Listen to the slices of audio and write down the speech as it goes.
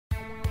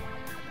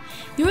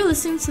You are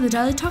listening to the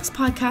DaliTalks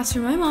podcast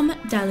where my mom,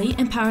 Dali,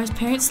 empowers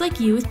parents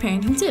like you with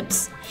parenting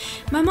tips.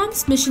 My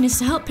mom's mission is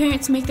to help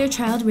parents make their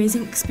child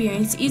raising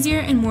experience easier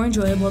and more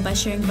enjoyable by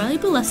sharing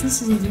valuable lessons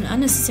to save them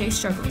unnecessary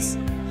struggles.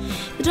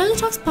 The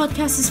DaliTalks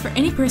podcast is for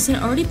any person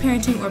already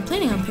parenting or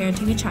planning on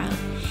parenting a child.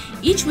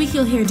 Each week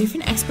you'll hear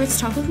different experts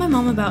talk with my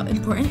mom about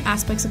important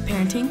aspects of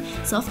parenting,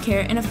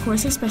 self-care, and of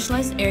course her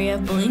specialized area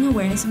of bullying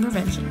awareness and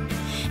prevention.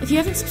 If you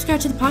haven't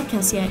subscribed to the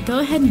podcast yet, go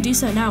ahead and do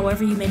so now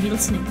wherever you may be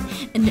listening.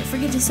 And don't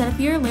forget to set up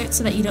your alerts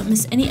so that you don't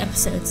miss any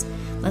episodes.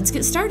 Let's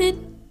get started.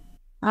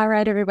 All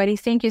right, everybody.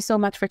 Thank you so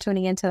much for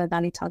tuning into the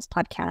DaliTalks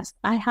podcast.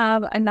 I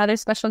have another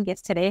special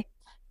guest today,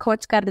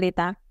 Coach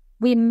Karlita.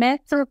 We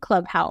met through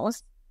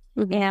Clubhouse.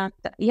 And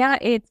yeah,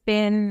 it's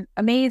been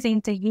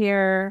amazing to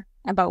hear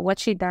about what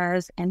she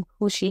does and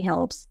who she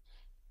helps.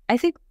 I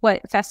think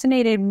what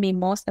fascinated me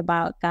most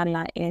about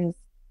Karla is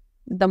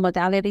the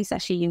modalities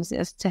that she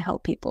uses to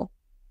help people.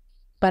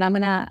 But I'm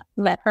going to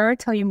let her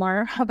tell you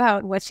more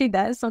about what she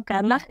does. So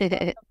Karla,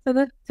 to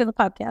the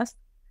podcast.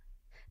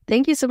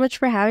 Thank you so much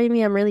for having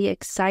me. I'm really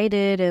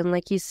excited. And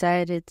like you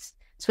said, it's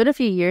been a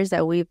few years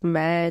that we've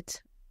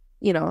met,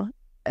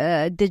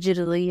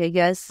 digitally, I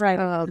guess.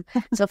 Right.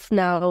 So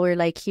now we're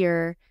like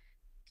here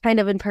kind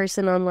of in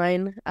person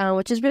online,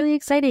 which is really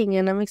exciting.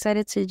 And I'm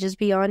excited to just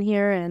be on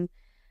here. And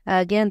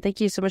again, thank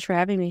you so much for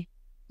having me.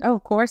 Oh,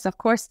 of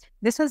course.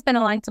 This has been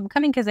a long time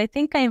coming because I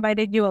think I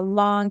invited you a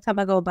long time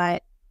ago,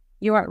 but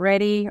you weren't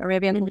ready, or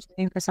maybe I'm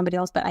waiting for somebody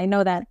else. But I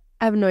know that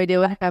I have no idea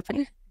what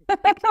happened.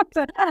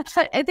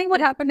 I think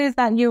what happened is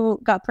that you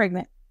got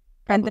pregnant.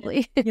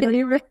 Probably.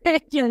 You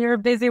were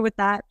busy with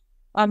that,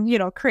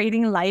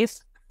 creating life.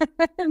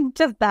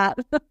 Just that.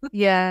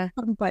 Yeah.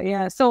 But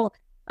yeah, so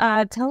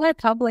tell our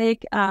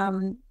public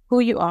who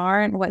you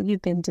are and what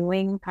you've been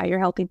doing, how you're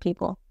helping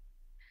people.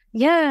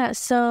 Yeah,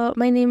 so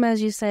my name,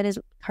 as you said, is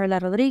Karla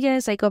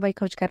Rodriguez. I go by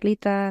Coach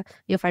Karlita.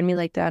 You'll find me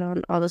like that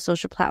on all the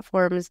social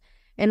platforms.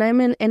 And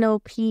I'm an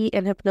NLP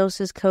and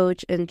hypnosis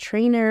coach and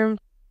trainer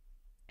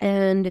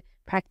and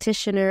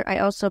practitioner. I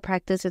also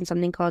practice in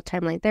something called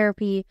timeline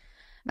therapy,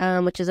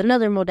 which is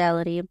another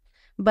modality.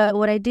 But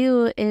what I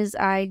do is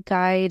I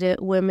guide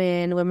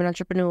women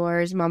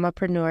entrepreneurs,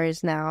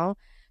 mamapreneurs now,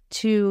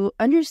 to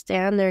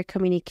understand their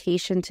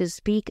communication, to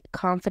speak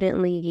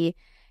confidently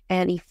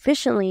and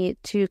efficiently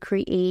to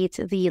create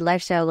the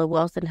lifestyle of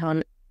wealth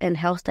and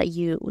health that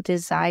you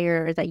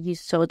desire, that you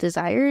so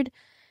desired.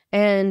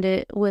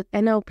 And with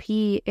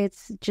NLP,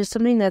 it's just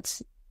something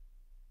that's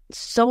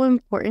so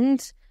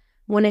important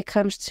when it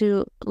comes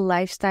to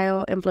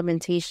lifestyle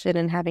implementation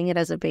and having it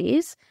as a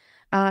base.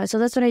 So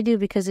that's what I do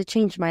because it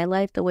changed my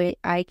life, the way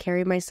I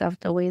carry myself,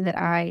 the way that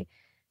I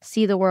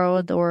see the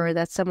world or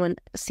that someone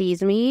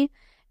sees me.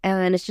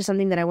 And it's just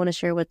something that I want to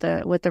share with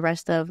the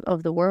rest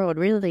of the world,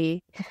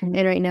 really. Mm-hmm.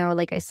 And right now,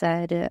 like I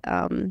said,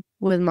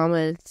 with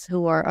mamas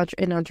who are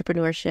in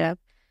entrepreneurship,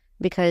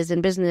 because in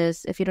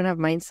business, if you don't have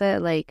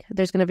mindset, like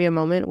there's going to be a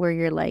moment where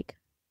you're like,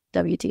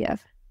 WTF.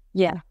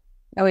 Yeah.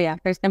 Oh, yeah.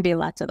 There's going to be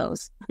lots of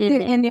those.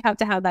 Mm-hmm. And you have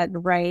to have that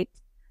right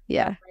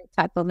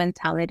type of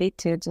mentality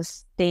to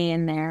just stay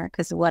in there.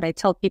 Because what I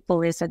tell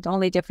people is that the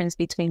only difference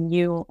between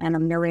you and a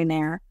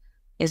millionaire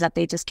is that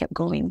they just kept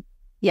going.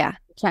 Yeah.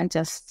 You can't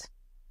just...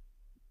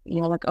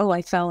 like, oh,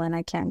 I fell and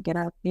I can't get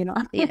up,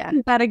 Yeah.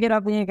 You gotta get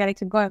up and you gotta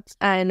keep going.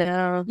 I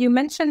know. You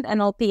mentioned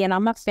NLP and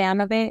I'm a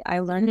fan of it. I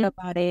learned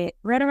about it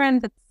right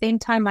around the same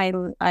time I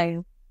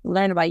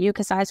learned about you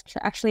because I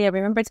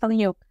remember telling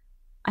you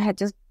I had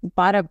just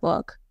bought a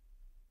book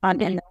on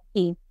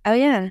NLP. Oh,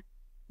 yeah.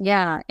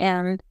 Yeah.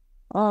 And,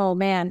 oh,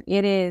 man,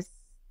 it is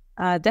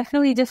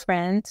definitely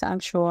different, I'm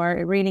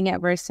sure, reading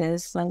it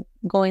versus like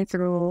going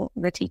through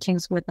the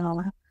teachings with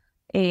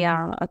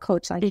a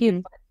coach like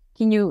you.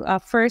 Can you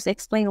first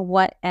explain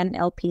what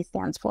NLP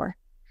stands for?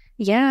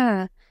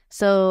 Yeah.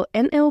 So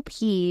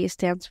NLP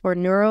stands for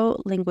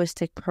Neuro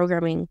Linguistic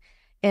Programming.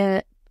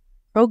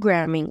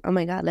 Programming. Oh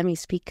my God, let me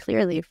speak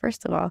clearly.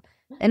 First of all,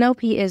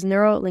 NLP is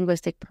Neuro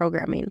Linguistic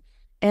Programming.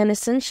 And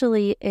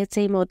essentially, it's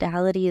a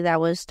modality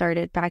that was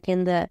started back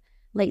in the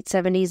late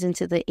 70s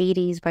into the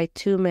 80s by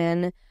two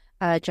men,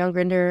 John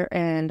Grinder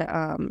and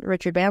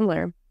Richard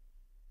Bandler.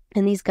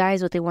 And these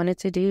guys, what they wanted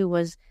to do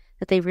was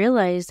that they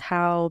realized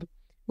how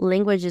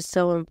language is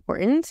so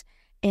important.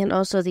 And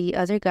also the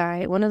other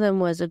guy, one of them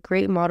was a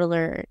great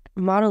modeler,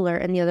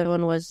 and the other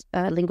one was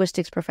a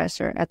linguistics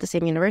professor at the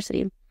same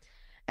university.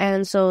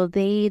 And so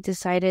they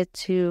decided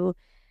to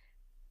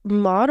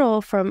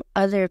model from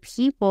other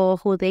people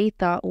who they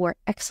thought were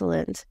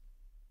excellent.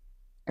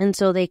 And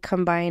so they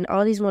combined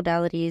all these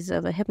modalities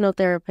of a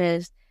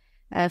hypnotherapist,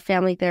 a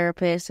family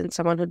therapist, and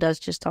someone who does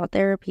just thought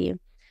therapy.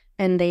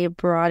 And they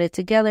brought it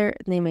together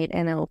and they made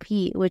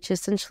NLP, which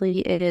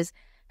essentially it is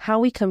how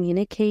we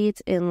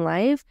communicate in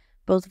life,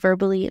 both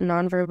verbally and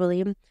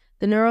non-verbally.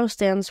 The neuro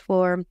stands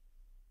for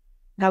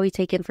how we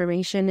take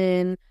information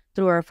in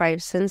through our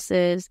five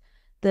senses.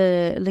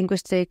 The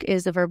linguistic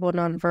is the verbal,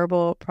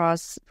 non-verbal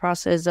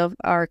process of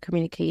our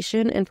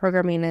communication, and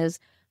programming is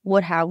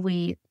what have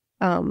we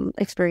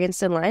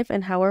experienced in life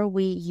and how are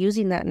we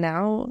using that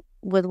now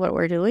with what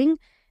we're doing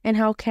And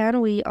how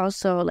can we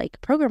also like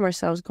program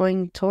ourselves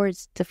going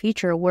towards the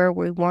future where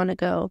we want to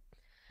go?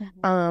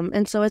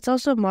 And so it's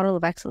also a model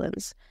of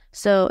excellence.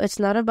 So it's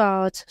not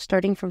about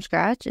starting from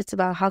scratch. It's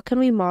about how can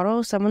we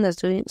model someone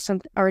that's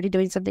already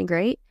doing something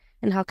great,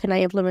 and how can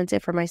I implement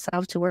it for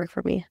myself to work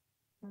for me?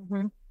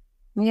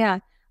 Yeah.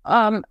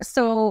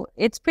 So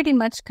it's pretty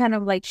much kind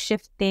of like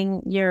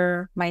shifting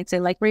your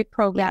mindset, like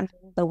reprogramming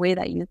the way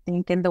that you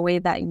think and the way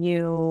that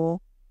you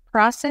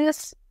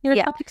process your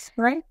topics,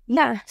 right?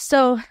 Yeah.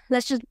 So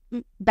let's just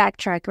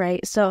backtrack,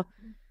 right? So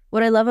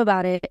what I love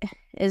about it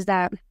is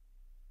that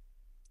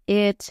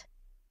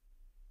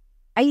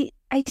I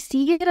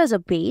see it as a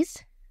base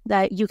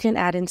that you can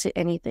add into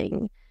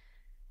anything.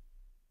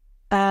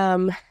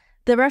 The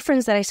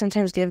reference that I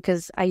sometimes give,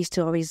 because I used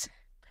to always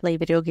play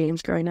video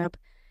games growing up,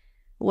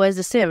 was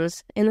The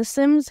Sims. In The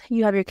Sims,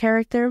 you have your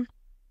character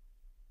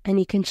and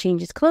you can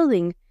change his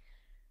clothing.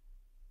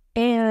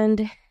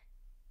 And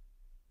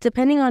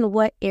depending on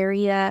what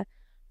area,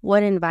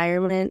 what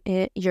environment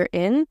you're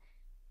in,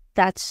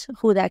 that's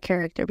who that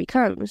character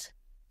becomes.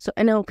 So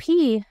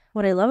NLP,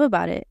 what I love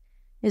about it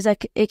is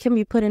that it can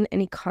be put in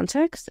any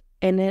context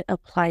and it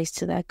applies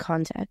to that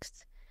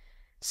context.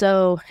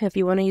 So if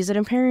you want to use it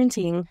in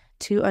parenting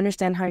to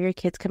understand how your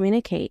kids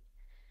communicate,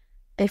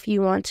 if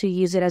you want to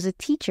use it as a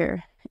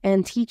teacher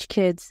and teach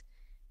kids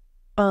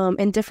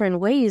in different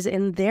ways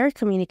in their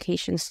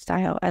communication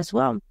style as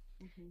well.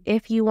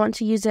 If you want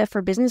to use it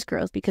for business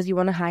growth because you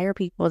want to hire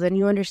people, then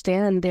you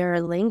understand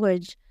their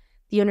language,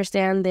 you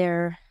understand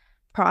their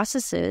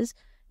processes,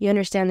 you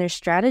understand their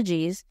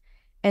strategies,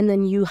 and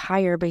then you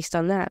hire based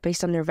on that,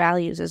 based on their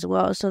values as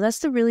well. So that's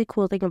the really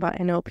cool thing about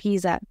NLP,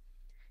 is that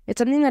it's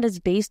something that is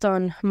based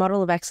on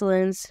model of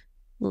excellence,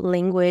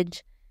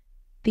 language,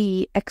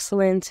 the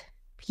excellent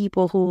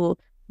people who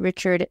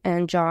Richard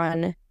and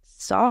John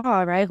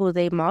saw, right, who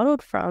they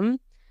modeled from,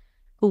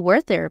 who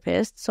were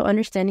therapists. So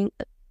understanding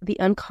the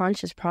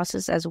unconscious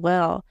process as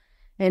well,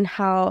 and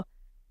how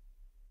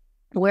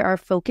where our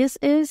focus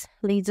is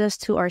leads us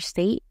to our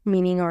state,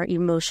 meaning our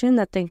emotion,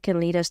 that then can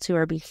lead us to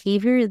our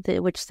behavior,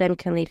 which then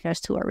can lead us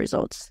to our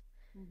results.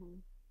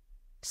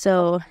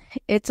 So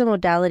it's a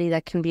modality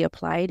that can be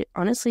applied,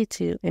 honestly,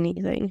 to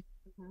anything.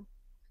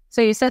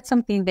 So you said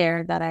something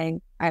there that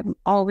I'm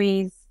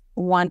always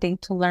wanting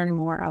to learn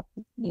more of.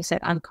 You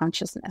said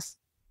unconsciousness.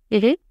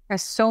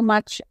 There's so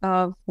much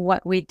of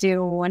what we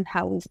do and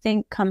how we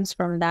think comes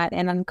from that.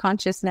 And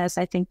unconsciousness,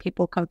 I think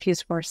people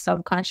confuse for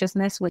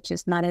subconsciousness, which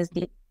is not as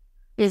deep.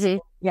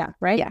 Yeah,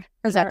 right? Yeah.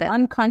 Because our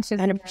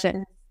unconscious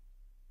 100%.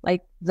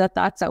 Like the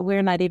thoughts that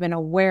we're not even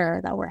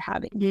aware that we're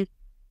having.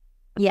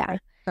 Yeah.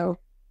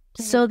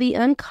 So the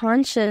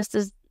unconscious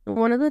is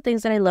one of the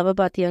things that I love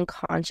about the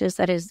unconscious,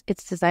 that is,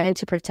 it's designed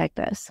to protect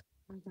us.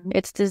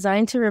 It's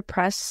designed to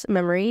repress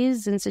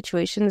memories and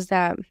situations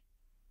that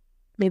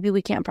maybe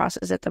we can't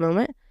process at the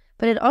moment,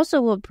 but it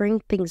also will bring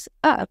things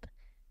up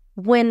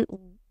when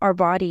our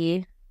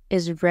body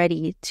is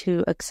ready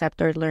to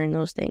accept or learn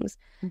those things.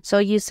 So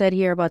you said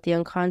here about the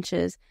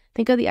unconscious.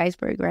 Think of the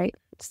iceberg, right?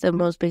 It's the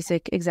most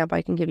basic example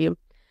I can give you.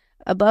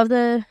 Above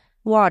the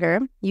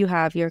water, you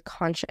have your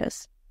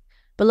conscious.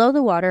 Below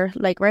the water,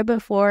 like right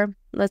before,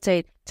 let's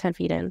say 10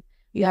 feet in,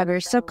 you have your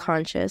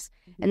subconscious.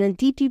 And then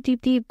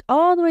deep,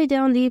 all the way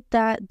down deep,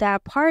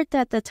 that part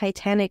that the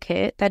Titanic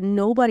hit that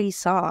nobody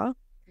saw,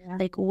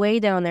 like way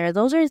down there,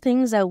 those are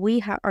things that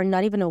we are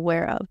not even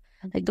aware of.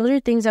 Like those are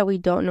things that we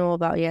don't know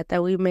about yet,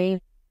 that we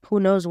may, who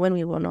knows when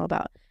we will know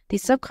about. The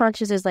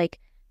subconscious is like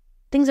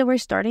things that we're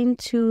starting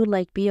to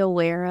like be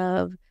aware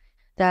of,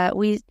 that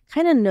we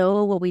kind of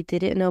know what we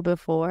didn't know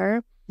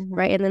before,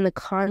 right? And then the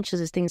conscious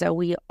is things that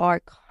we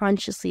are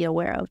consciously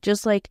aware of.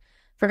 Just like,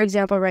 for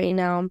example, right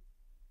now,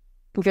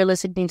 if you're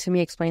listening to me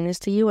explain this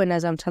to you, and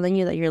as I'm telling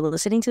you that you're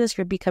listening to this,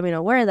 you're becoming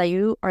aware that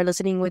you are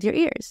listening with your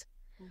ears.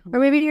 Or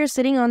maybe you're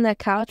sitting on that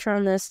couch or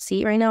on the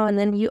seat right now, and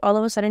then you all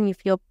of a sudden you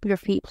feel your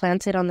feet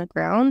planted on the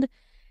ground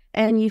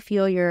and you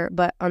feel your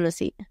butt on the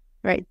seat,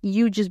 right?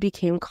 You just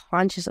became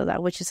conscious of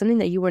that, which is something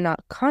that you were not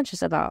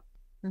conscious about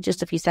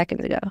just a few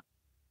seconds ago.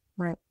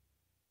 Right.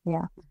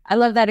 Yeah. I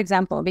love that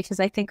example because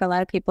I think a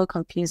lot of people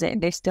confuse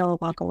it. They still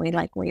walk away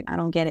like, wait, I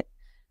don't get it.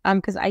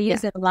 Because I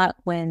use it a lot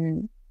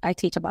when I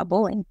teach about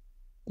bullying.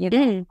 You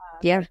know?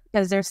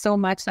 Because there's so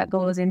much that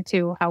goes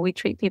into how we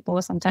treat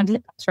people. Sometimes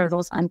it comes from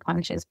those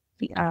unconscious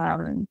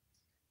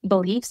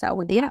beliefs that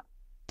we have.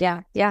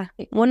 Yeah.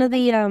 One of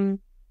the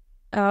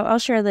I'll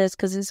share this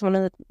because it's one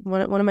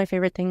of my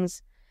favorite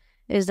things,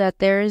 is that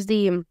there is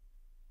the in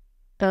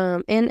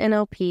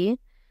NLP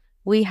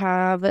we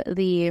have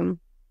the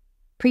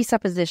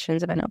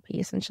presuppositions of NLP.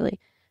 Essentially,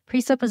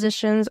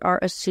 presuppositions are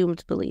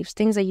assumed beliefs,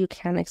 things that you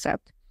can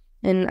accept.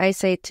 And I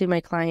say to my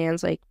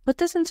clients, like, put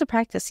this into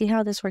practice, see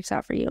how this works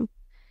out for you.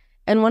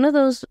 And one of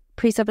those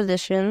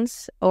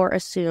presuppositions or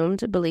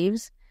assumed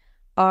beliefs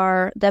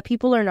are that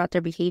people are not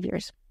their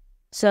behaviors.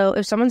 So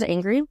if someone's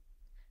angry,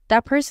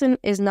 that person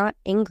is not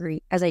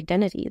angry as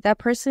identity.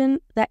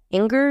 That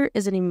anger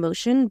is an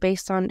emotion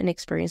based on an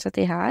experience that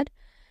they had.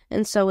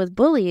 And so with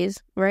bullies,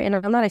 right, and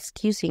I'm not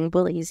excusing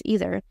bullies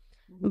either,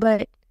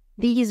 but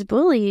these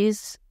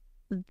bullies,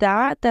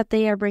 that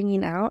they are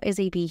bringing out is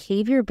a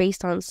behavior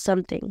based on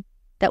something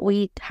that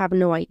we have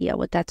no idea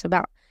what that's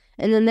about.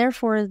 And then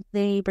therefore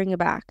they bring it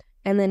back.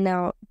 And then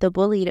now the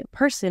bullied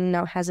person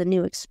now has a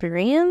new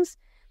experience.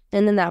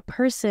 And then that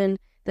person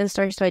then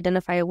starts to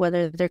identify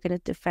whether they're going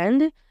to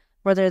defend,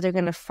 whether they're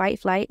going to fight,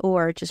 flight,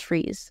 or just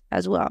freeze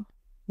as well.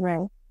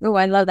 Right. Oh,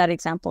 I love that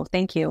example.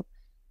 Thank you.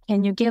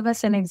 Can you give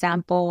us an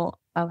example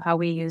of how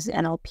we use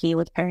NLP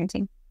with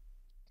parenting?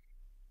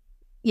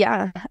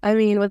 Yeah. I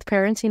mean, with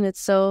parenting, it's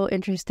so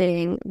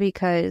interesting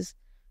because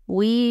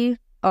we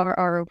are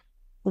our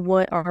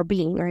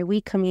being, right? We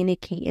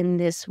communicate in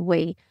this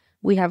way.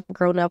 We have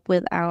grown up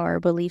with our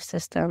belief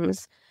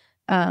systems,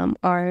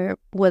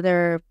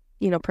 whether,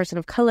 person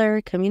of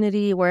color,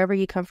 community, wherever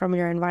you come from in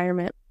your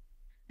environment.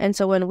 And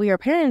so when we are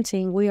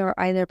parenting, we are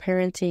either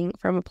parenting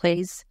from a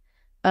place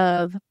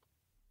of,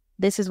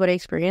 this is what I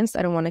experienced,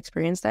 I don't want to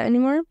experience that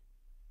anymore,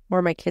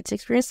 or my kids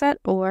experience that,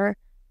 or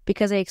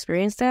because I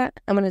experienced that,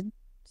 I'm going to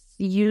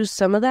use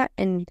some of that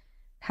and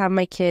have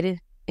my kid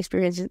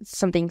experience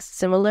something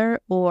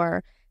similar,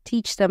 or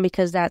teach them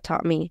because that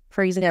taught me.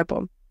 For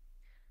example,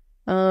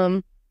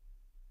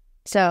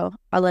 so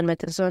I'll admit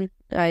this one.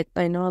 I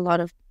know a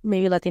lot of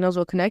maybe Latinos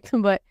will connect,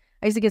 but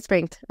I used to get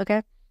spanked,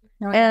 okay?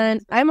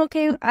 And I'm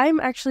okay. I'm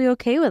actually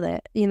okay with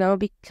it,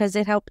 because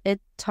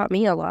it taught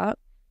me a lot.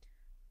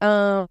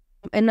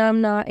 And I'm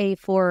not a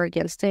for or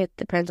against it. It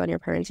depends on your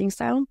parenting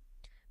style.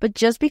 But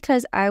just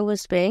because I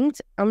was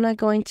spanked, I'm not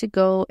going to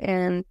go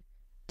and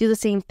do the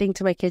same thing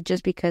to my kid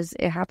just because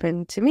it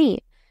happened to me.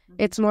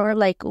 It's more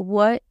like,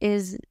 what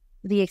is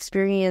the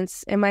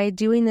experience? Am I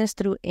doing this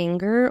through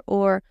anger,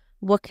 or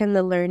what can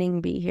the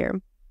learning be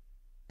here?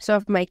 So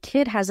if my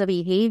kid has a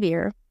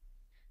behavior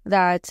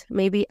that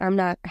maybe I'm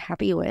not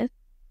happy with,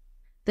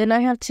 then I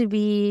have to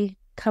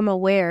become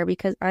aware,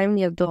 because I'm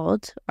the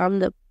adult, I'm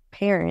the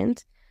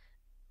parent.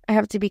 I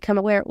have to become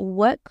aware,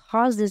 what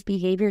caused this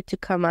behavior to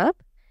come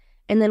up?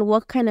 And then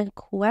what kind of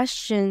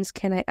questions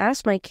can I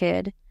ask my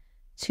kid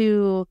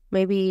to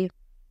maybe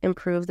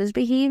improve this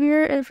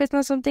behavior if it's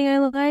not something I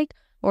like,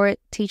 or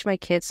teach my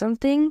kid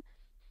something.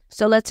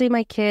 So let's say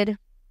my kid,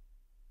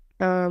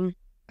 I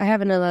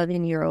have an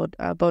 11-year-old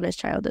bonus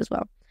child as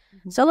well.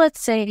 Mm-hmm. So let's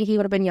say he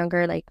would have been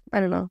younger, like, I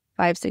don't know,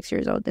 5, 6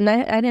 years old. And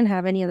I didn't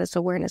have any of this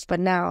awareness. But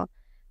now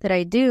that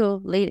I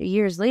do,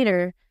 years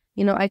later,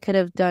 I could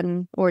have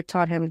done or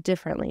taught him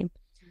differently.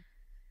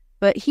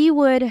 But he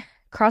would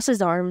cross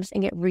his arms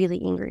and get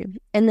really angry.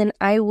 And then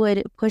I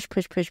would push,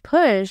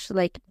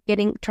 like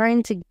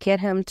trying to get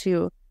him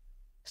to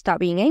stop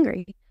being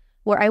angry,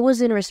 where I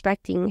wasn't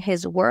respecting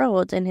his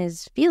world and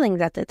his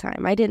feelings at the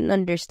time. I didn't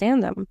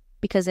understand them,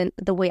 because in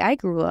the way I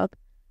grew up,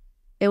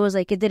 it was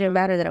like, it didn't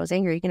matter that I was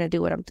angry. You're going to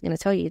do what I'm going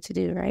to tell you to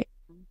do, right?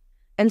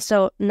 And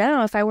so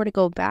now if I were to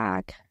go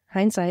back,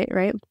 hindsight,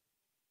 right,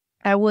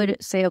 I would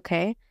say,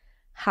 okay,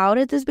 how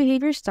did this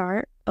behavior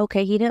start?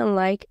 Okay, he didn't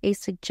like a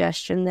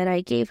suggestion that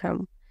I gave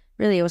him.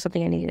 Really, it was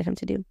something I needed him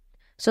to do.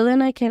 So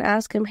then I can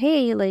ask him,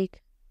 hey,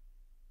 like,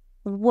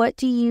 what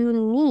do you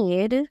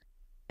need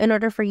in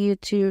order for you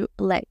to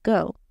let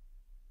go,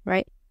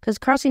 right? Because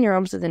crossing your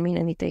arms doesn't mean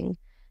anything,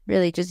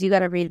 really. Just, you got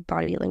to read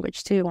body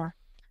language too. Yeah.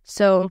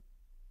 So,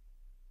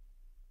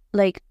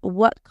 like,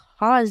 what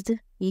caused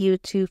you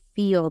to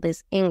feel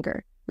this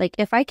anger? Like,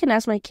 if I can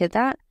ask my kid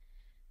that,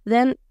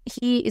 then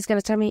he is going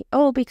to tell me,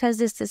 oh, because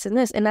this, and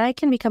this. And I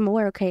can become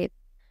aware, okay,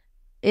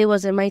 it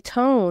was in my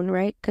tone,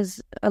 right? Because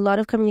a lot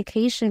of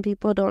communication,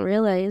 people don't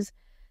realize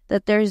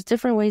that there's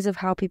different ways of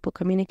how people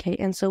communicate.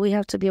 And so we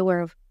have to be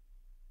aware of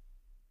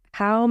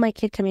how my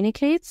kid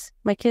communicates.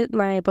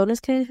 My bonus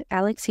kid,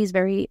 Alex, he's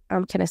very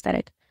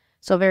kinesthetic.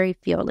 So very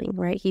feeling,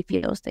 right? He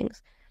feels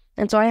things.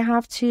 And so I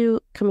have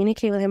to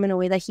communicate with him in a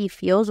way that he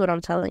feels what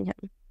I'm telling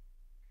him.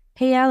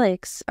 Hey,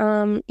 Alex,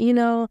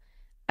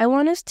 I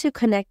want us to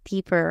connect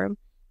deeper,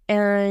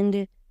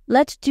 and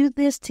let's do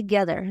this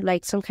together,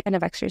 like some kind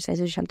of exercise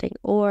or something.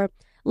 Or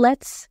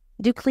let's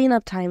do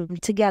cleanup time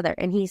together.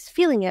 And he's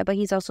feeling it, but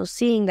he's also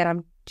seeing that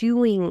I'm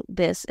doing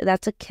this.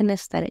 That's a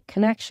kinesthetic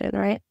connection,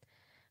 right?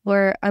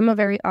 Where I'm a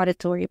very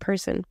auditory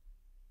person.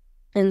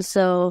 And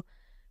so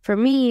for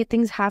me,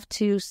 things have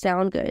to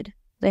sound good.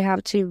 They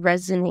have to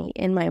resonate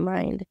in my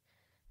mind,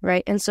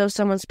 right? And so if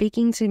someone's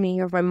speaking to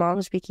me, or if my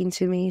mom's speaking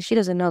to me, she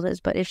doesn't know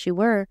this, but if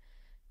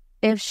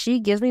she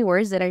gives me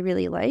words that I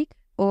really like,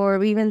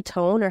 or even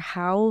tone or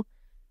how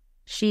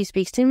she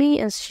speaks to me,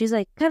 and she's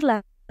like,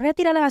 Karla,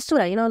 retira la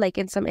basura, like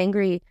in some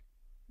angry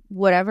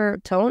whatever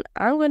tone,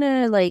 I'm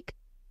gonna like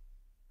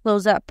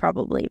close up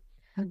probably.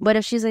 Mm-hmm. But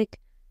if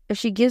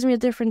she gives me a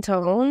different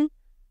tone,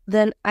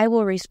 then I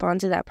will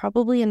respond to that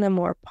probably in a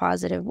more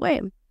positive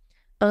way.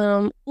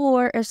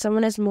 Or if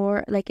someone is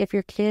more like, if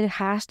your kid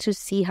has to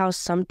see how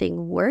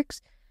something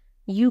works,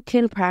 you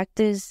can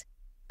practice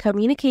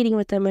communicating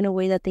with them in a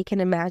way that they can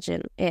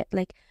imagine it.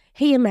 Like,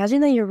 hey,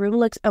 imagine that your room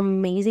looks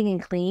amazing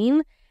and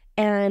clean,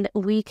 and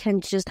we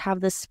can just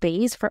have the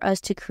space for us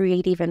to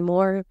create even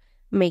more,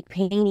 make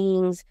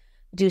paintings,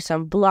 do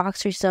some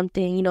blocks or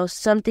something,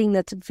 something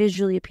that's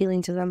visually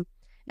appealing to them.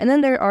 And then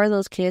there are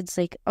those kids,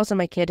 like also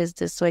my kid is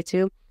this way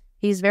too.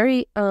 He's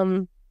very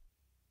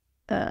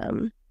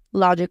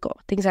logical.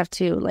 Things have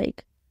to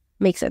like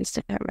make sense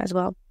to him as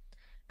well.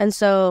 And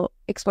so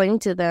explaining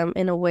to them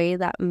in a way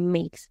that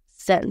makes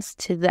sense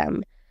to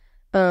them.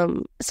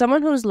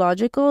 Someone who's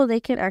logical,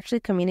 they can actually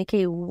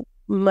communicate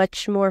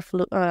much more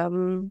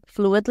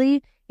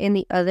fluidly in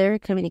the other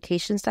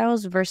communication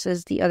styles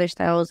versus the other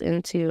styles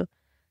into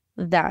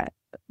that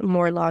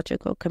more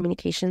logical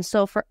communication.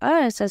 So for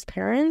us as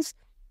parents,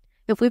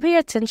 if we pay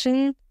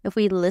attention, if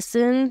we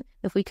listen,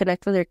 if we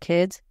connect with our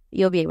kids,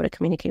 you'll be able to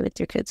communicate with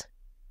your kids.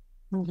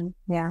 Mm-hmm.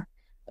 Yeah.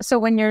 So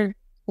when you're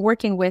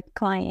working with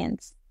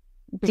clients,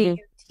 do you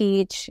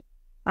teach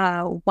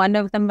one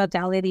of the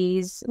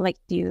modalities? Like,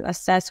 do you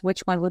assess which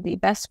one would be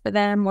best for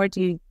them, or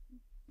do you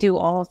do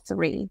all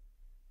three?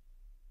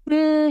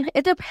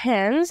 It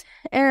depends.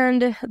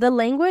 And the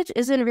language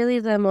isn't really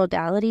the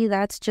modality.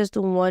 That's just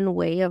one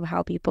way of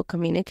how people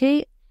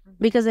communicate.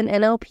 Because in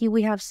NLP,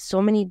 we have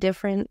so many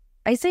different,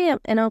 I say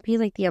NLP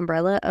like the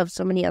umbrella of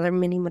so many other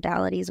mini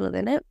modalities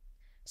within it.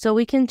 So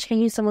we can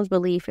change someone's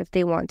belief if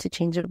they want to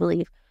change their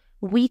belief.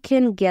 We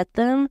can get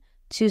them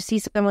to see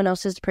someone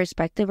else's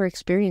perspective or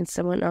experience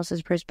someone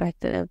else's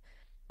perspective.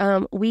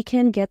 We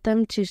can get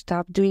them to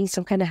stop doing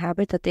some kind of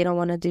habit that they don't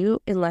want to do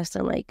in less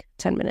than like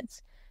 10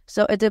 minutes.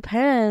 So it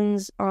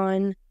depends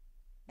on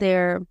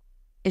their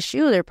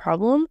issue, their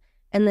problem.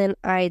 And then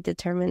I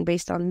determine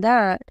based on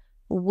that,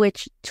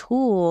 which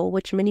tool,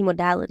 which mini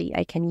modality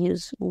I can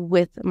use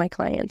with my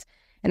clients.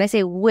 And I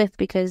say with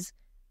because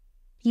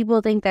people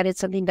think that it's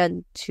something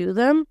done to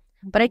them,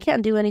 but I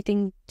can't do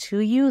anything to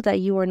you that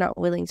you are not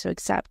willing to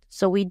accept.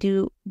 So we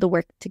do the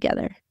work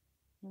together.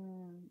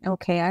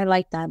 Okay, I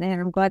like that.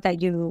 And I'm glad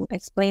that you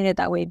explained it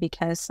that way,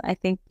 because I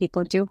think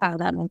people do have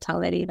that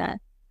mentality that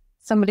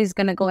somebody's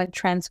going to go and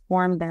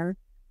transform them.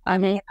 I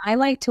mean, I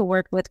like to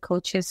work with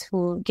coaches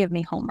who give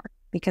me homework,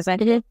 because I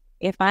think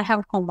if I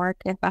have homework,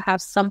 if I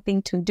have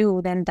something to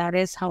do, then that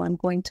is how I'm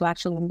going to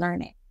actually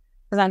learn it.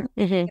 Because I'm,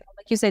 you know,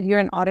 like you said, you're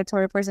an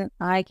auditory person.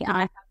 I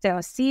have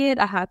to see it,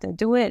 I have to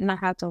do it, and I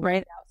have to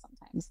write it out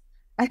sometimes.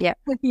 Yeah.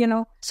 You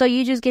know? So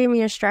you just gave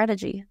me a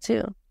strategy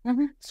too.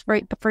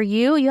 For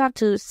you, you have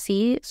to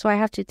see. So I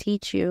have to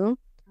teach you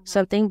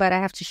something, but I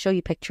have to show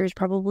you pictures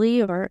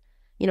probably, or,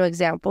 you know,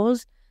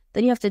 examples.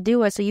 Then you have to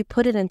do it. So you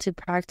put it into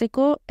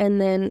practical, and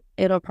then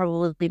it'll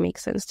probably make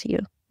sense to you,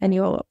 and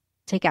you'll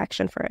take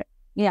action for it.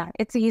 Yeah,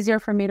 it's easier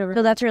for me to...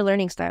 So that's your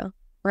learning style.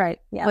 Right.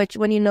 Yeah. Which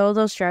when you know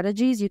those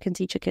strategies, you can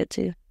teach a kid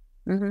too.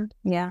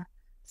 Yeah.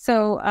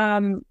 So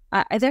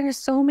there are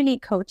so many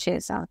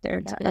coaches out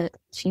there that are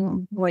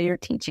teaching what you're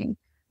teaching.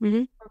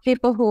 For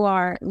people who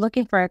are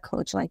looking for a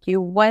coach like you,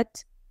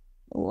 what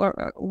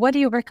do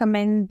you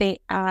recommend they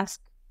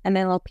ask an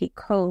NLP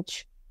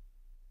coach,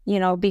 you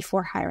know,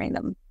 before hiring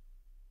them?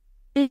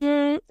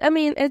 I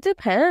mean, it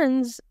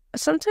depends.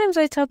 Sometimes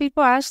I tell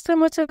people, ask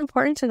them what's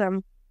important to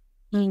them.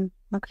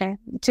 Okay.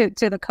 To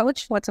the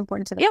coach, what's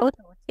important to the coach?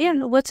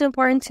 Yeah, what's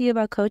important to you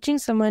about coaching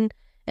someone,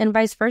 and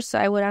vice versa.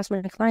 I would ask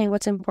my client,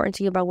 what's important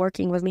to you about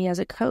working with me as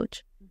a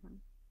coach?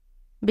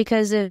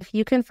 Because if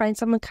you can find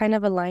some kind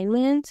of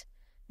alignment,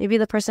 maybe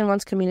the person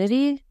wants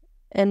community,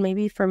 and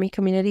maybe for me,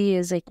 community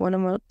is like one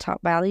of my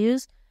top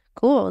values.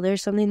 Cool.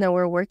 There's something that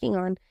we're working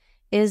on.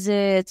 Is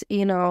it,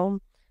 you know,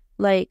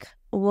 like,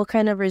 what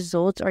kind of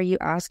results are you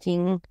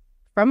asking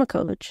from a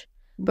coach?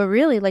 But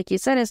really, like you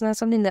said, it's not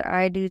something that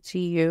I do to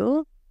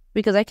you,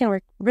 because I can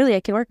work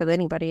with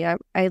anybody.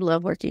 I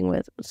love working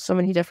with so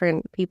many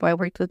different people. I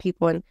worked with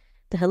people in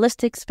the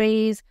holistic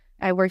space.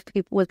 I worked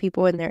with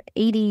people in their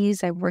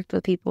 80s. I've worked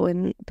with people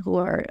who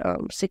are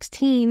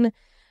 16,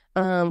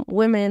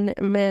 women,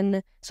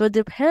 men. So it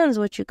depends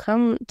what you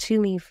come to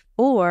me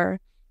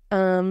for.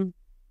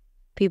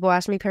 People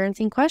ask me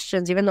parenting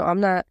questions, even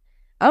though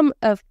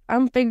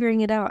I'm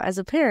figuring it out as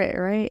a parent,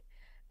 right?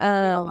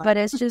 But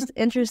it's just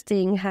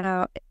interesting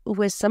how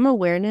with some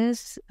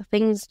awareness,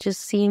 things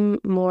just seem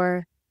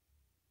more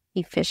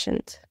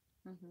efficient.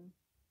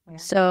 Yeah.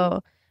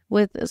 So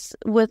with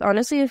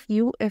honestly,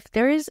 if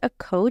there is a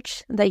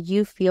coach that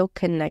you feel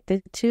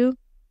connected to,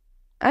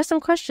 ask some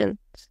questions.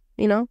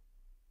 You know,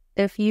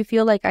 if you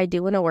feel like, I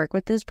do want to work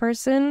with this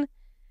person,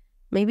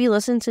 maybe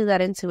listen to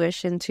that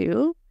intuition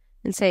too,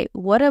 and say,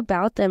 what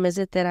about them is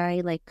it that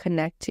I like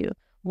connect to?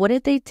 What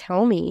did they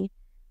tell me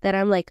that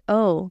I'm like,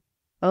 oh,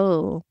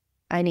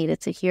 I needed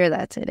to hear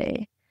that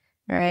today,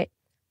 right?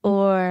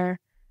 Or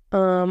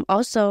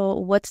also,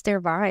 what's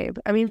their vibe?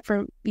 I mean,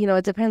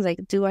 it depends. Like,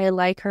 do I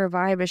like her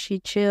vibe? Is she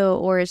chill,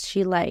 or is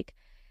she like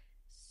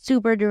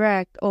super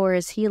direct, or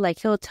is he like,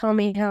 he'll tell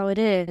me how it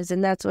is,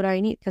 and that's what I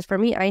need? Because for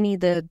me, I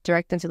need the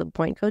direct and to the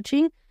point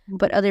coaching,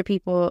 but other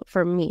people,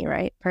 for me,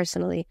 right,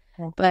 personally.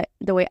 But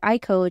the way I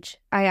coach,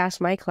 I ask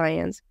my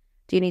clients,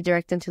 do you need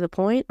direct and to the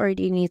point, or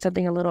do you need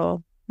something a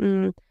little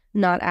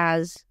not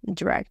as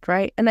direct,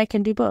 right? And I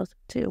can do both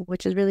too,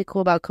 which is really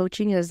cool about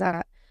coaching, is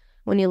that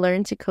when you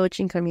learn to coach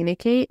and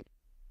communicate,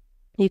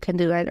 you can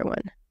do either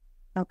one.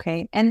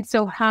 Okay. And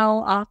so how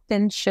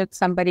often should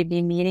somebody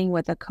be meeting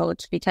with a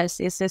coach? Because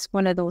is this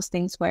one of those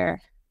things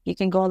where you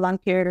can go a long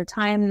period of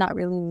time not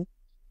really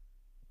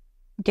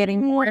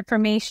getting more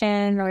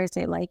information, or is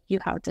it like you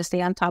have to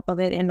stay on top of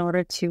it in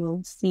order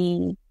to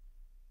see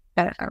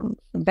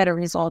better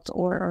results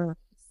or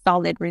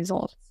solid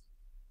results?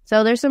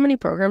 So there's so many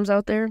programs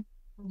out there.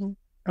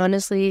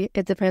 Honestly,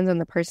 it depends on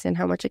the person,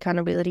 how much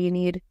accountability you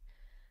need.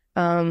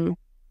 I'm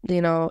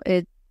in a,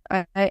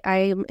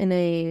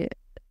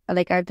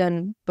 like, I've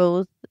done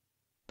both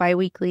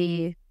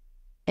bi-weekly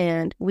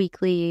and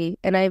weekly,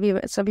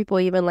 and some people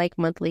even like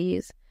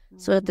monthlies.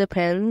 So it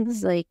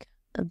depends, like,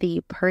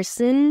 the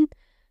person,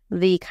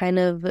 the kind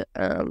of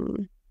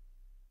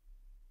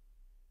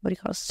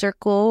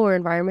circle or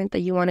environment that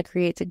you want to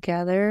create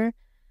together.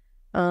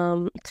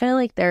 Kind of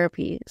like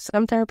therapy.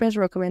 Some therapists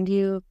recommend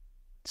you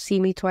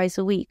see me twice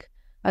a week.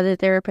 Other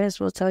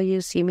therapists will tell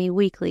you see me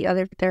weekly.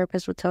 Other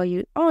therapists will tell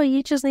you, oh,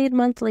 you just need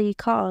monthly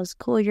calls.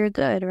 Cool, you're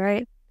good,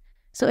 right?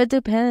 So it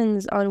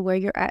depends on where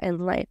you're at in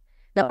life.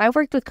 Now, I've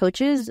worked with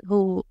coaches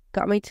who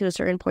got me to a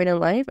certain point in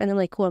life, and I'm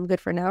like, cool, I'm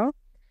good for now.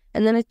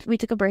 And then we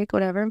took a break,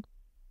 whatever.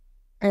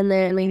 And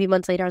then maybe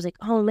months later, I was like,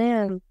 oh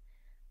man,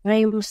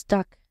 I'm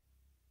stuck.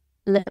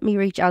 Let me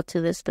reach out to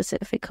this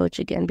specific coach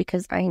again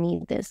because I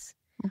need this.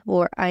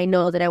 Or I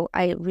know that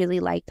I really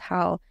liked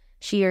how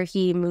she or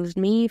he moved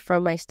me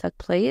from my stuck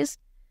place.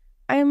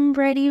 I'm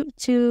ready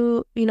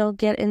to,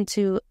 get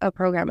into a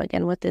program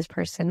again with this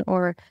person,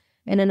 or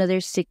in another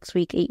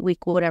 6-week,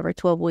 8-week, whatever,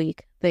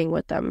 12-week thing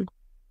with them.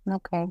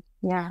 Okay.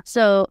 Yeah.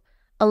 So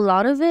a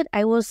lot of it,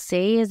 I will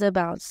say, is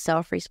about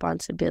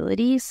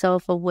self-responsibility,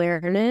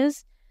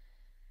 self-awareness,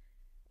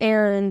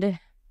 and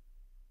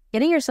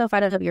getting yourself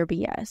out of your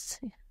BS.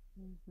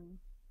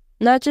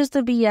 Not just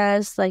the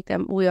BS like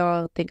we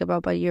all think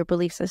about, but your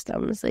belief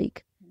systems.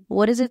 Like,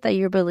 what is it that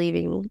you're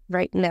believing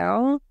right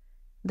now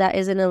that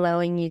isn't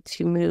allowing you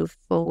to move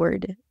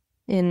forward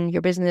in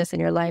your business, in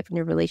your life, in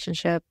your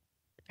relationship,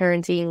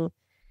 parenting,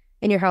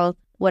 in your health,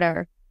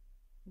 whatever.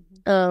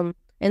 And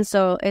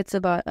so it's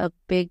about a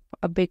big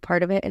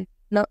part of it. And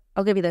no,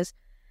 I'll give you this.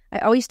 I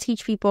always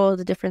teach people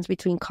the difference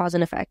between cause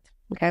and effect.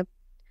 Okay.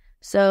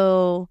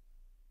 So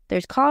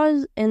there's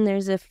cause and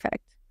there's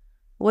effect.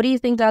 What do you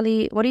think,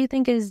 Dali? What do you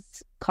think is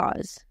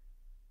cause?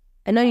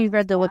 I know you've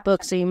read the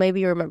book, so you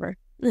maybe remember.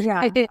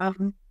 Yeah.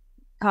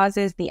 Cause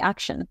is the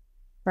action,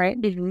 right?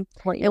 And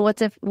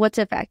what's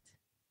effect?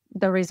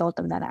 The result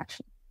of that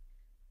action.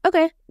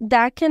 Okay.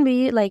 That can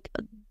be like,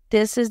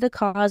 this is the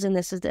cause and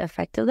this is the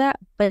effect of that.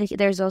 But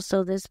there's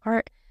also this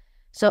part.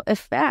 So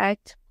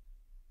effect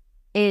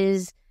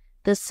is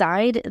the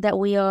side that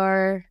we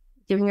are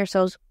giving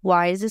ourselves.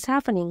 Why is this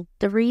happening?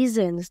 The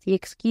reasons, the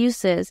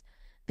excuses,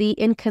 the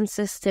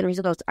inconsistent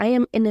results. I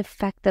am in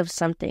effect of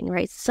something,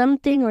 right?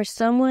 Something or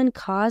someone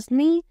caused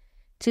me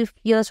to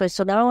feel this way.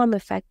 So now I'm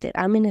affected.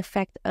 I'm in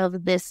effect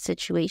of this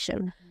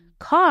situation.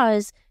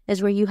 Cause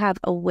is where you have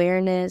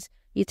awareness.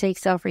 You take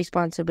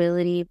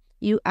self-responsibility.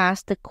 You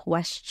ask the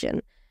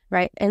question,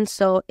 right? And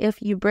so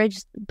if you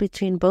bridge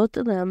between both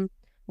of them,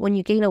 when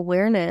you gain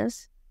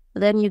awareness,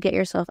 then you get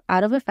yourself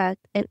out of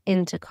effect and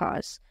into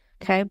cause,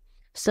 okay?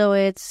 So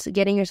it's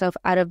getting yourself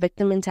out of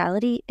victim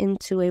mentality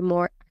into a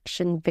more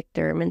action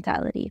victor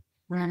mentality,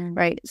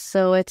 right?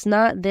 So it's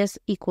not this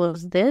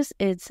equals this,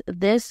 it's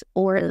this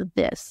or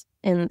this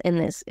in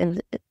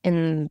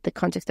the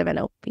context of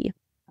NLP. Okay.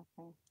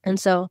 And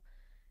so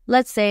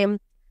let's say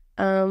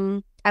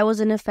I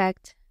was in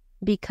effect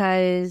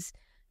because,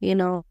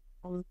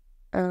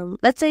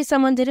 let's say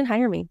someone didn't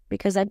hire me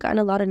because I've gotten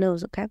a lot of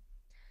no's, okay?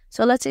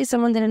 So let's say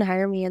someone didn't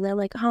hire me and they're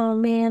like, oh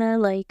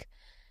man,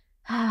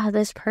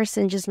 this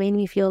person just made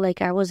me feel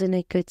like I wasn't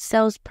a good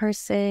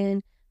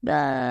salesperson,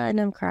 and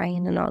I'm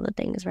crying and all the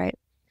things, right?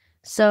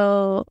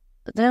 So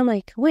then I'm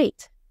like,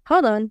 wait,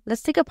 hold on,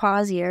 let's take a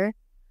pause here.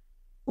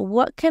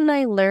 What can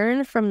I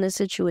learn from this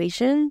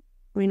situation?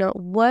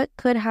 What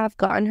could have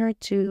gotten her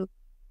to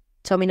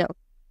tell me no,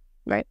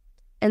 right?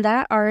 And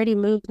that already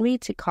moved me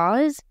to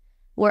cause,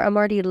 where I'm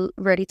already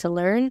ready to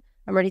learn,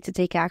 I'm ready to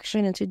take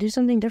action and to do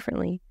something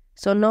differently.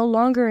 So no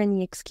longer in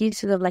the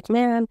excuses of like,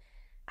 man,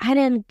 I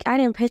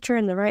didn't pitch her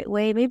in the right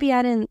way. Maybe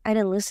I didn't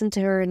listen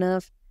to her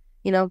enough.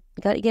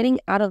 Getting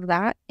out of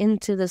that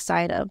into the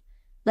side of,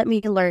 let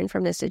me learn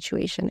from this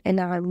situation. And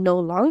now I'm no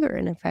longer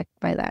in effect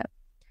by that.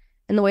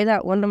 And the way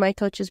that one of my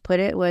coaches put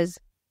it was,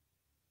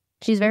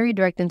 she's very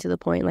direct and to the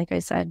point. Like I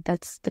said,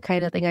 that's the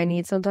kind of thing I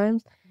need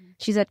sometimes.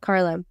 She said,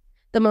 Karla,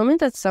 the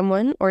moment that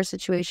someone or a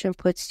situation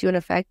puts you in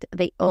effect,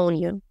 they own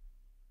you.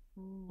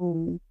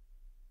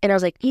 And I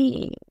was like,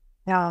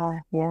 yeah.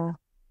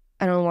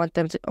 I don't want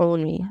them to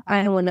own me.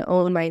 I want to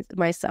own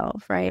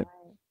myself, right?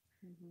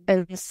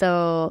 And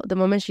so the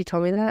moment she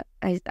told me that,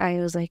 I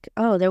was like,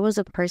 oh, there was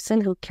a person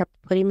who kept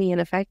putting me in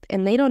effect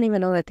and they don't even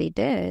know that they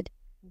did.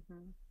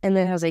 And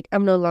then I was like,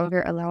 I'm no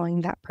longer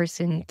allowing that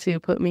person to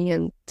put me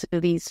into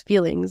these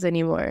feelings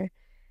anymore.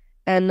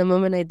 And the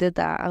moment I did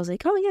that, I was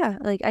like, oh yeah,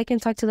 like I can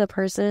talk to the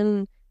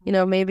person,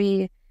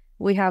 maybe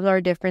we have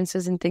our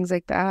differences and things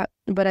like that,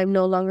 but I'm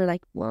no longer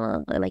like,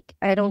 well, like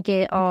I don't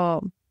get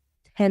all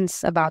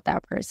tense about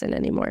that person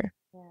anymore.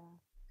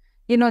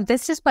 Yeah.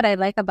 This is what I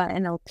like about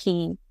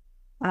NLP.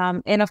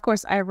 And of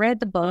course, I read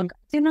the book. I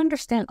didn't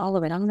understand all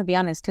of it. I'm going to be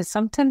honest, because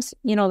sometimes,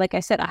 like I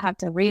said, I have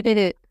to read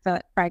it,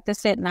 to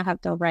practice it, and I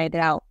have to write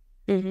it out.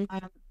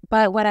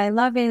 But what I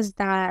love is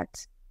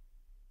that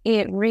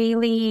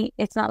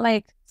it's not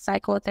like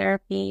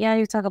psychotherapy. Yeah,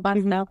 you talk about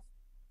stuff,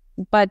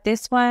 but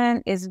this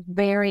one is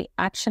very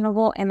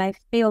actionable. And I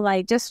feel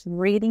like just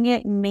reading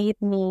it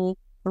made me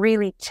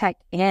really check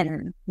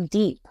in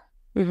deep.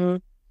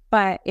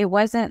 But it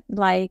wasn't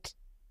like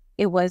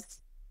it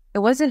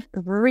wasn't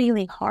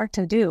really hard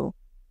to do,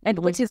 and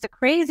which is the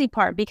crazy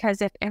part,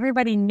 because if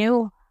everybody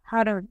knew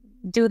how to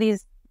do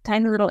these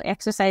tiny little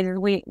exercises,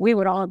 we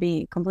would all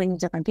be completely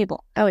different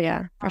people. Oh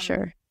yeah, for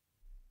sure.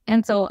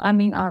 And so, I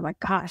mean, oh my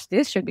gosh,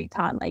 this should be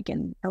taught like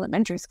in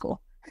elementary school.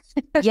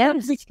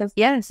 Yes, because,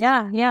 yes,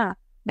 yeah,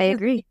 I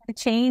agree.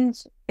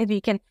 Change, if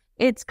you can,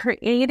 it's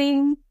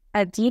creating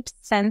a deep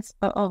sense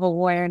of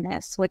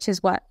awareness, which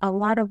is what a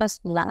lot of us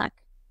lack.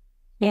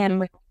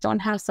 And we don't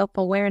have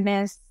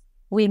self-awareness.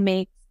 We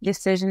make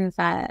decisions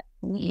that,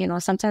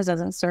 sometimes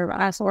doesn't serve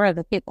us or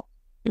other people.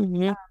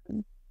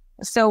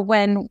 So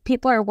when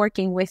people are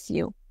working with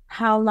you,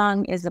 how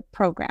long is a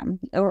program,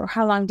 or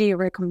how long do you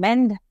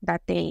recommend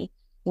that they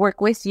work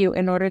with you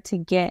in order to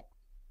get,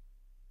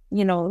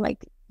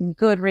 like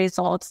good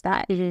results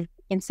that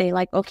can say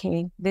like,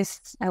 okay,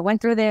 I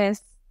went through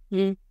this.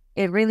 It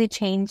really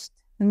changed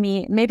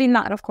me. Maybe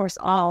not, of course,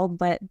 all,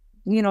 but,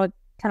 kind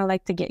of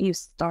like to get you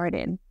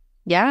started.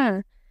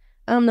 Yeah.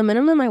 The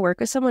minimum I work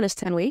with someone is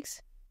 10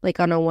 weeks,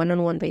 like on a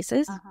one-on-one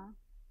basis.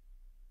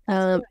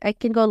 I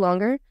can go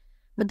longer,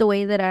 but the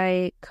way that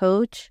I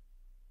coach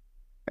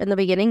in the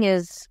beginning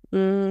is,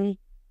 and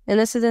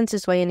this isn't to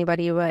sway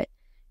anybody, but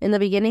in the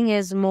beginning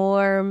is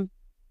more,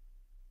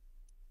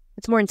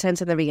 it's more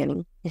intense in the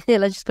beginning.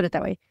 Let's just put it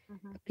that way.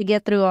 We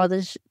get through all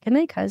this, can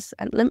I cuss?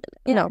 You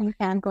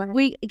can, go ahead.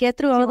 We get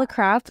through all the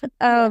crap.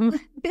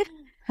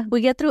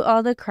 We get through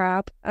all the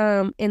crap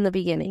in the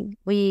beginning.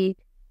 We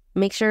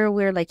make sure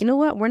we're like, you know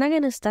what? We're not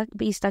going to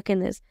be stuck in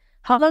this.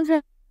 How long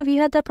have you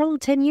had that problem?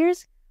 10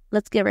 years?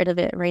 Let's get rid of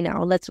it right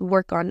now. Let's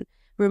work on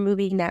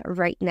removing that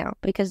right now.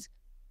 Because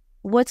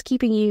what's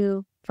keeping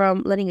you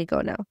from letting it go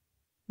now?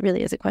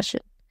 Really is a question.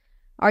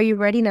 Are you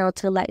ready now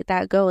to let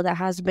that go that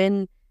has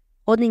been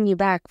holding you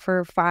back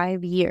for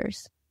 5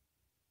 years?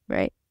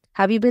 Right?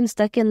 Have you been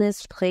stuck in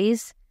this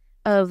place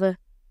of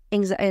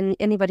anxiety? And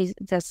anybody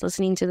that's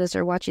listening to this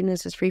or watching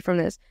this is free from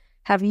this.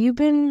 Have you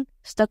been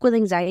stuck with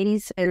anxiety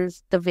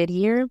since the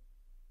video,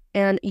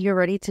 and you're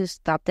ready to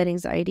stop that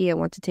anxiety and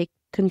want to take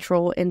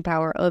control and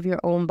power of your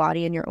own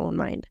body and your own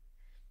mind?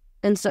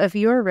 And so if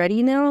you're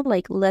ready now,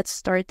 like, let's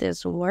start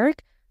this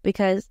work,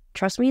 because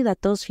trust me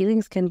that those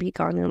feelings can be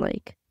gone in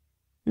like,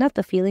 not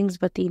the feelings,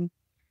 but the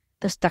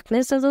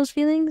stuckness of those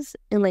feelings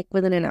in like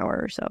within an hour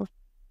or so,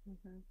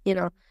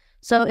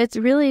 So it's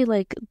really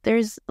like,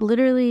 there's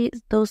literally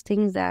those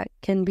things that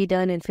can be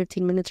done in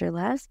 15 minutes or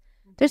less.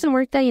 There's some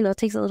work that,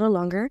 takes a little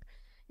longer,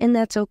 and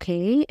that's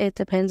okay. It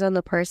depends on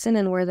the person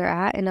and where they're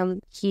at, and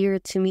I'm here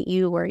to meet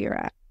you where you're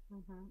at.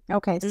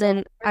 Okay. And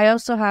then I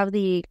also have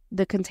the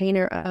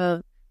container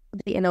of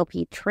the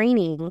NLP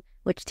training,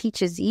 which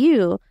teaches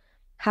you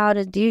how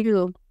to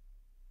do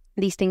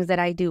these things that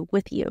I do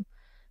with you.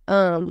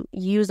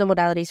 Use the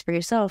modalities for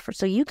yourself,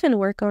 so you can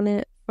work on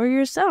it for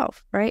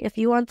yourself, right? If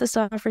you want the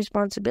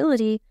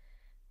self-responsibility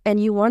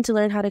and you want to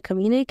learn how to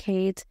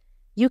communicate,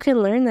 you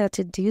can learn that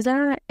to do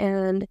that.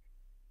 And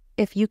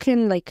if you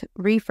can like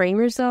reframe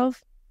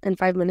yourself in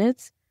 5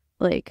 minutes,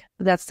 like,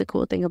 that's the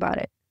cool thing about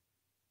it.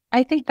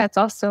 I think that's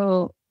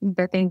also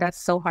the thing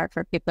that's so hard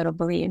for people to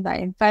believe, that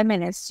in 5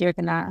 minutes you're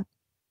gonna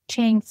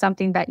change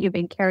something that you've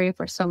been carrying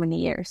for so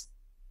many years.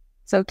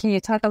 So can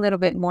you talk a little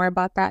bit more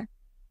about that?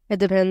 It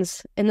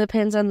depends. It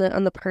depends on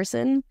the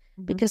person,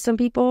 because some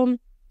people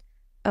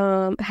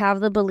have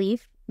the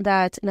belief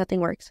that nothing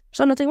works.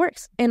 So nothing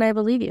works, and I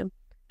believe you.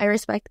 I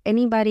respect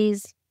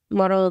anybody's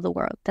model of the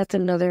world. That's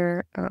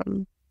another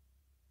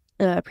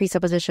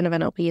presupposition of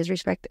NLP, is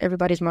respect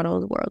everybody's model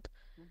of the world.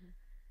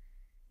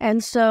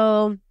 And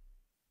so,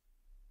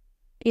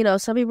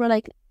 some people are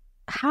like,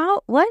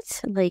 how,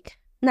 what? Like,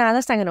 nah,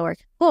 that's not going to work.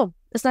 Cool.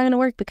 It's not going to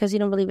work because you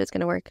don't believe it's going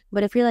to work.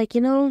 But if you're like,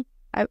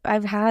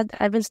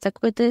 I've been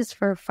stuck with this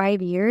for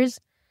 5 years,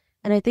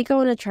 and I think I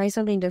want to try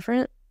something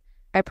different,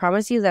 I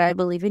promise you that I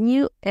believe in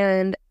you,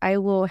 and I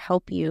will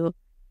help you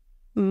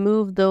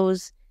move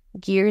those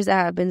gears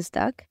that have been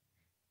stuck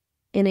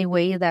in a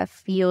way that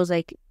feels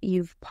like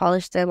you've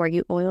polished them or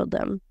you oiled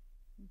them.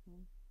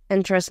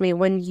 And trust me,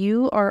 when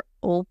you are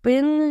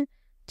open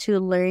to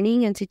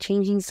learning and to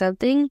changing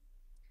something,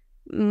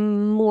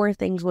 more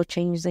things will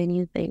change than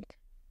you think.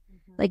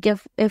 Like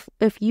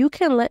if you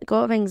can let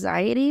go of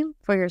anxiety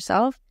for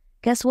yourself,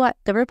 guess what?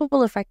 The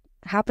ripple effect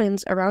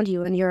happens around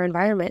you in your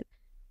environment.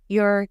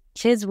 Your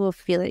kids will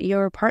feel it.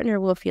 Your partner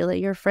will feel it.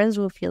 Your friends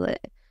will feel it.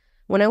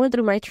 When I went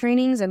through my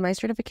trainings and my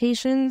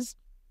certifications,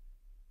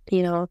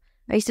 I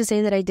used to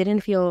say that I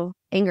didn't feel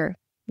anger,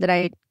 that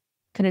I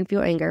couldn't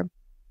feel anger.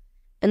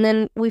 And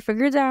then we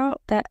figured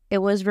out that it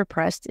was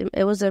repressed.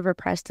 It was a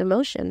repressed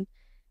emotion.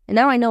 And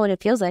now I know what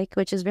it feels like,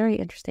 which is very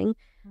interesting.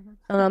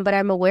 But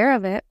I'm aware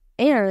of it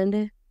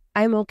and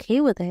I'm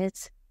okay with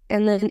it.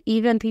 And then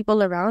even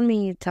people around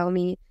me tell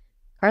me,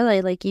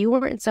 Karla, like, you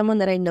weren't someone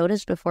that I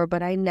noticed before,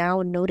 but I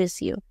now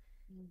notice you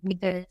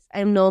because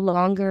I'm no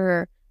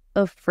longer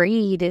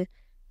afraid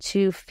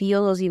to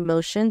feel those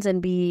emotions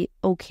and be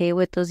okay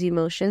with those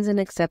emotions and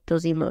accept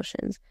those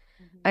emotions.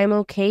 I'm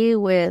okay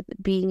with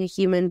being a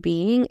human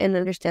being and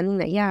understanding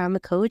that, yeah, I'm a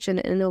coach and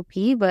an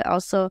NLP, but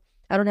also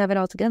I don't have it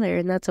all together,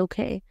 and that's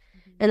okay.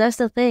 And that's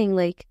the thing,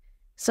 like,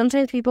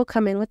 sometimes people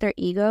come in with their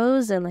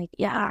egos and like,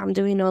 yeah, I'm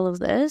doing all of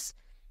this.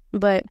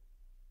 But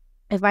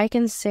if I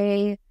can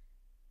say,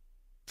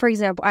 for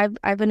example,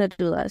 I've been a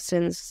doula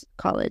since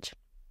college.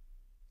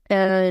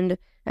 And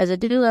as a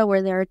doula,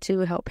 we're there to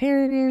help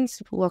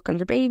parents, welcome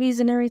their babies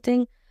and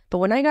everything. But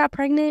when I got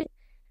pregnant,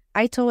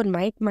 I told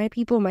my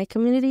people, my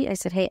community, I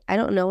said, hey, I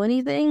don't know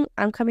anything.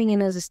 I'm coming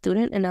in as a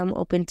student and I'm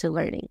open to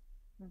learning.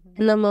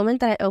 And the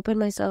moment that I opened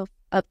myself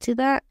up to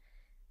that,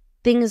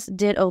 things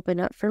did open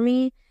up for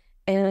me.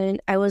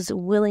 And I was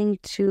willing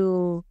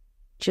to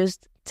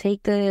just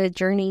take the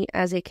journey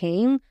as it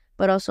came,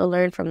 but also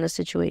learn from the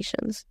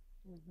situations.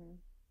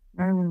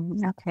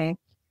 Okay.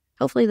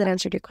 Hopefully that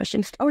answered your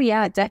question. Oh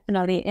yeah,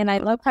 definitely. And I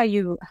love how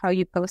you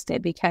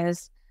posted,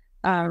 because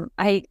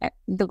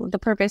the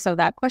purpose of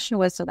that question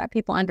was so that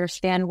people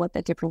understand what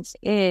the difference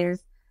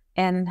is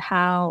and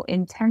how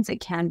intense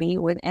it can be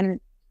and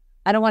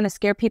I don't want to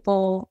scare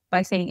people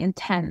by saying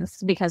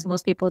intense, because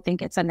most people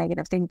think it's a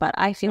negative thing, but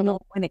I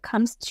feel when it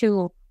comes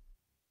to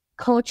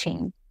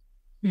coaching,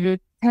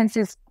 intense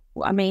is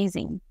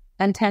amazing.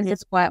 Intense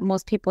is what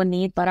most people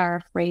need but are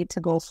afraid to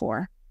go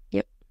for.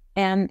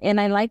 And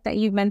I like that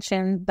you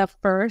mentioned the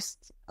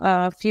first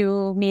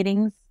few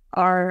meetings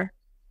are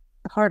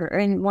harder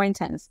and more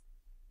intense.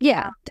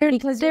 Yeah, they're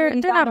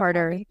not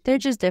harder. They're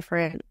just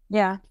different.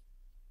 Yeah.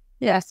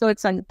 So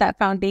it's like that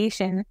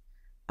foundation,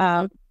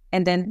 and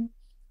then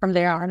from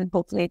there on,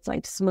 hopefully it's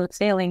like smooth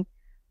sailing.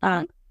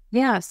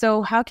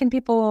 So how can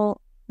people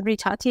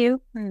reach out to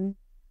you and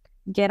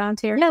get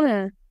onto your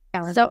calendar?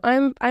 So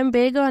I'm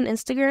big on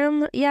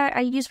Instagram. Yeah, I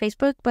use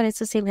Facebook, but it's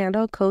the same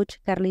handle, Coach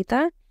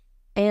Karlita.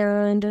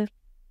 And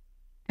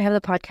I have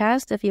the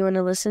podcast if you want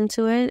to listen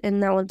to it.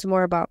 And that one's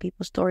more about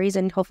people's stories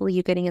and hopefully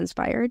you getting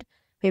inspired.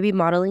 Maybe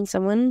modeling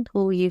someone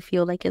who you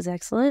feel like is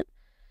excellent.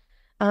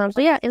 So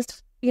yeah,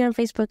 Instagram,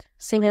 Facebook,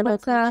 same handle,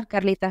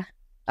 Karlita.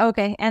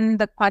 Okay, and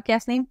the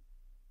podcast name?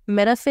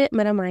 Metafit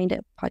Metamind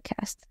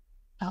Podcast.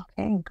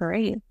 Okay,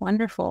 great.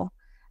 Wonderful.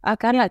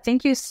 Karla,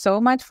 thank you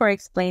so much for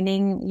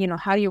explaining,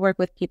 how you work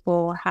with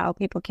people, how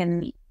people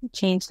can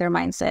change their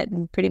mindset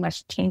and pretty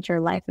much change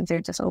your life if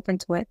they're just open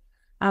to it.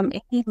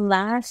 Any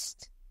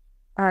last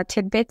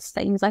tidbits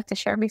that you'd like to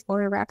share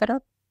before we wrap it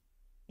up?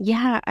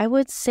 Yeah, I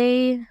would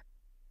say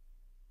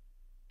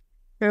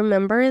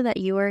remember that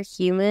you are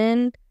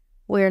human.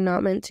 We're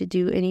not meant to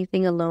do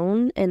anything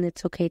alone, and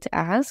it's okay to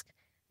ask,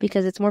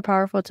 because it's more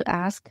powerful to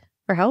ask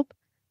for help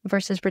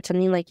versus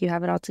pretending like you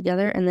have it all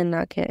together and then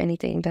not get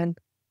anything done.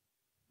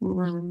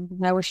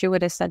 I wish you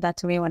would have said that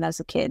to me when I was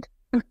a kid.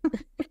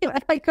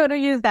 I could have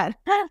used that.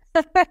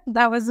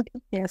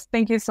 Yes,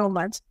 thank you so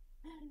much.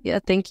 Yeah,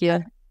 thank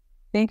you.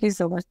 Thank you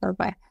so much.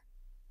 Bye-bye.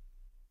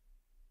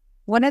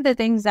 One of the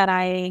things that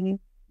I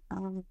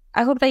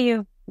hope that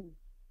you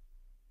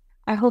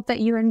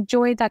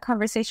enjoyed that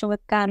conversation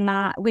with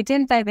Karla. We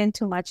didn't dive in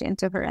too much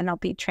into her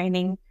NLP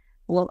training.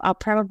 I'll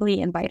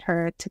probably invite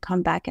her to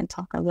come back and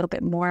talk a little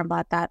bit more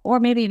about that, or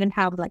maybe even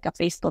have like a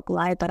Facebook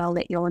Live, but I'll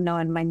let you all know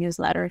in my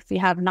newsletter. If you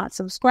have not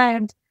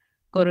subscribed,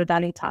 go to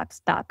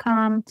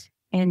DaliTalks.com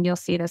and you'll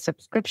see the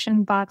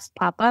subscription box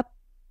pop up.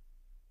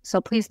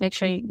 So please make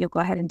sure you go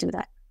ahead and do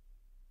that.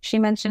 She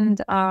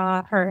mentioned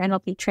her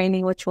NLP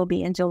training, which will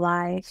be in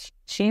July.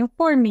 She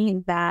informed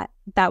me that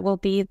will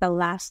be the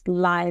last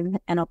live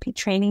NLP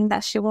training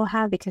that she will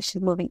have, because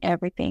she's moving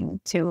everything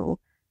to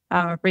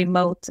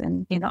remote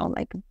and,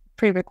 like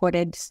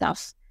pre-recorded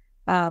stuff,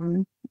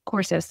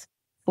 courses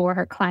for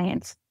her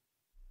clients.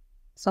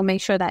 So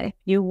make sure that if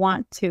you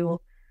want to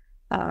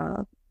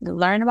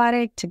learn about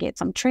it, to get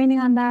some training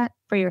on that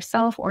for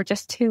yourself, or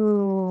just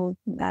to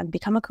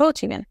become a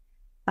coach even,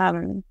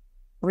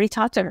 reach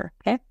out to her.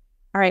 Okay.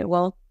 All right.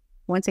 Well,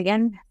 once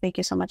again, thank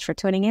you so much for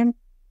tuning in.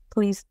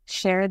 Please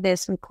share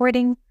this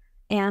recording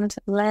and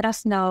let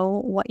us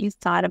know what you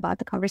thought about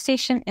the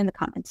conversation in the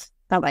comments.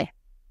 Bye-bye.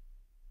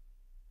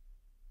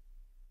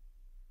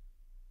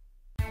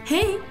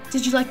 Hey,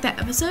 did you like that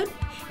episode?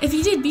 If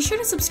you did, be sure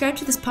to subscribe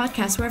to this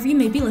podcast wherever you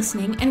may be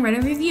listening and write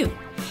a review.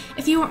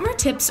 If you want more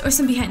tips or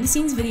some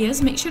behind-the-scenes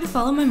videos, make sure to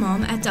follow my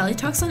mom at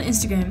DaliTalks on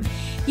Instagram.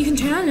 You can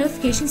turn on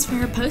notifications for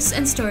her posts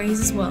and stories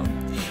as well.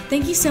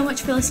 Thank you so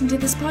much for listening to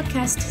this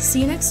podcast.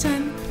 See you next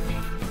time.